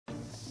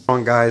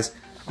Guys,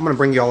 I'm going to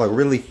bring you all a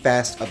really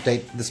fast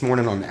update this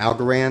morning on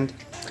Algorand.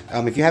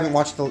 If you haven't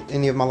watched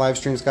any of my live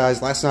streams,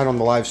 guys, last night on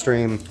the live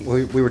stream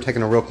we were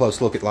taking a real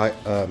close look at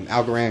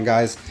Algorand,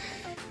 guys,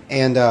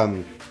 and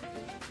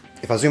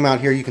if I zoom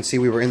out here, you can see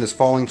we were in this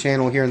falling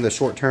channel here in the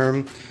short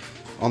term.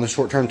 On the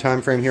short term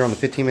time frame here on the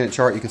 15-minute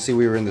chart, you can see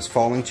we were in this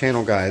falling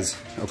channel, guys.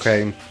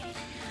 Okay,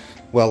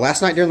 well,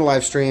 last night during the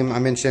live stream I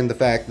mentioned the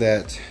fact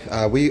that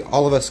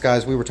all of us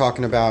guys, we were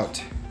talking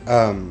about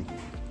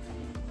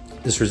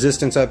this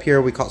resistance up here.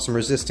 We caught some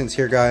resistance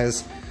here,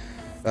 guys,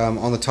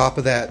 on the top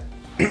of that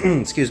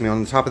excuse me,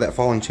 on the top of that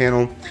falling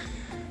channel.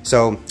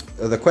 So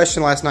the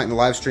question last night in the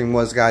live stream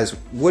was, guys,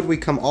 would we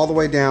come all the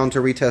way down to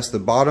retest the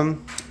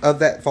bottom of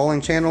that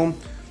falling channel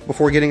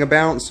before getting a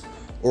bounce,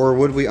 or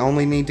would we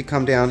only need to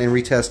come down and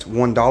retest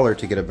 $1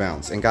 to get a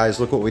bounce? And guys,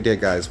 look what we did,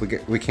 guys.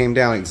 We came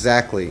down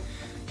exactly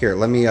here.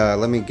 Let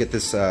me get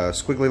this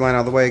squiggly line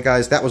out of the way,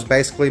 guys. That was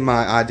basically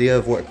my idea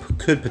of what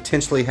could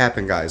potentially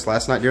happen, guys.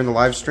 Last night during the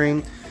live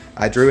stream,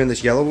 I drew in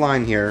this yellow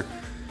line here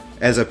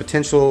as a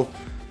potential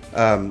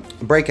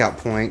breakout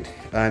point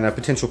and a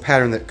potential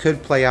pattern that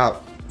could play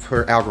out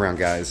for Algorand,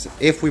 guys,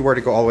 if we were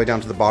to go all the way down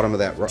to the bottom of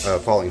that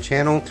falling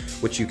channel,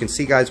 which you can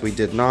see, guys, we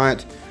did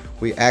not.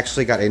 We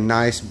actually got a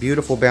nice,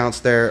 beautiful bounce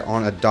there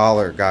on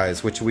 $1,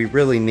 guys, which we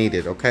really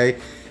needed, okay?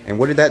 And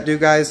what did that do,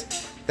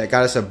 guys? That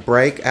got us a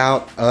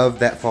breakout of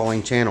that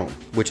falling channel,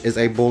 which is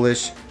a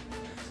bullish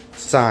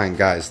sign,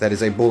 guys. That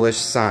is a bullish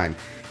sign.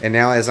 And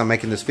now, as I'm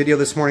making this video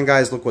this morning,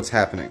 guys, look what's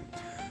happening.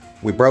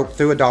 We broke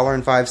through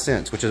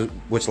 $1.05,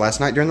 which last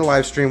night during the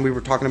live stream we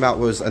were talking about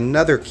was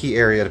another key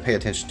area to pay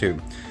attention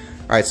to.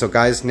 Alright, so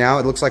guys, now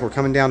it looks like we're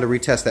coming down to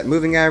retest that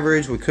moving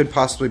average. We could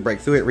possibly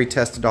break through it,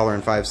 retest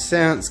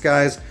 $1.05,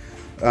 guys.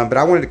 But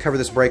I wanted to cover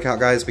this breakout,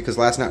 guys, because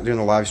last night during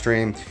the live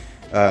stream,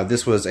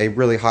 this was a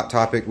really hot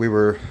topic. We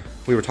were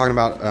talking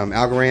about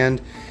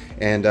Algorand,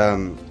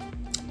 and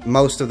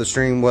most of the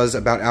stream was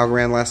about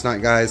Algorand last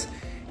night, guys.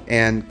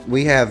 And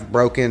we have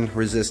broken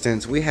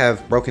resistance. We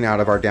have broken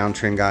out of our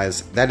downtrend,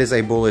 guys. That is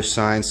a bullish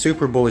sign,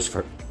 super bullish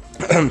for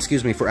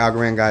excuse me, for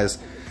Algorand, guys.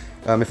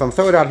 If I'm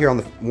throw it out here on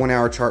the 1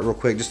 hour chart real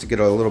quick, just to get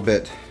a little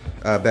bit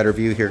better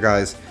view here,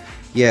 guys.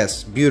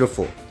 Yes,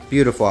 beautiful,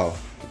 beautiful.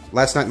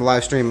 Last night in the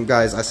live stream,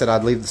 guys, I said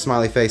I'd leave the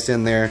smiley face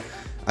in there.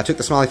 I took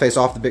the smiley face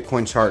off the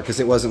Bitcoin chart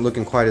because it wasn't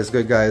looking quite as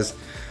good, guys.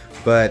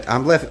 But I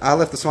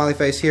left the smiley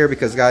face here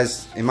because,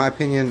 guys, in my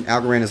opinion,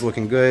 Algorand is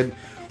looking good.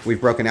 We've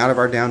broken out of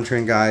our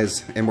downtrend,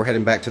 guys, and we're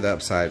heading back to the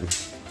upside.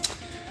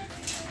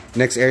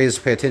 Next areas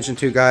to pay attention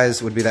to,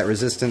 guys, would be that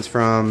resistance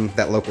from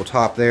that local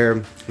top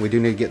there. We do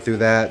need to get through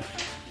that.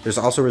 There's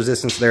also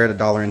resistance there at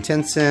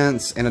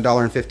 $1.10 and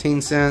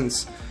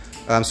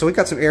 $1.15. So we've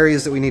got some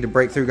areas that we need to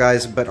break through,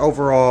 guys, but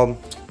overall,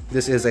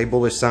 this is a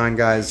bullish sign,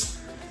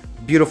 guys.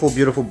 Beautiful,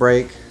 beautiful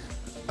break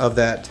of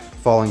that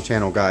falling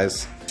channel,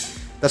 guys.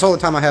 That's all the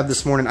time I have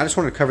this morning. I just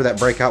wanted to cover that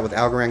breakout with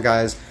Algorand,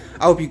 guys.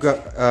 I hope you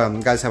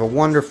guys have a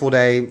wonderful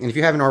day. And if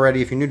you haven't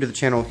already, if you're new to the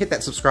channel, hit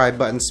that subscribe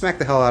button, smack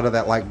the hell out of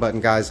that like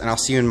button, guys, and I'll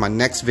see you in my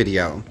next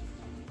video.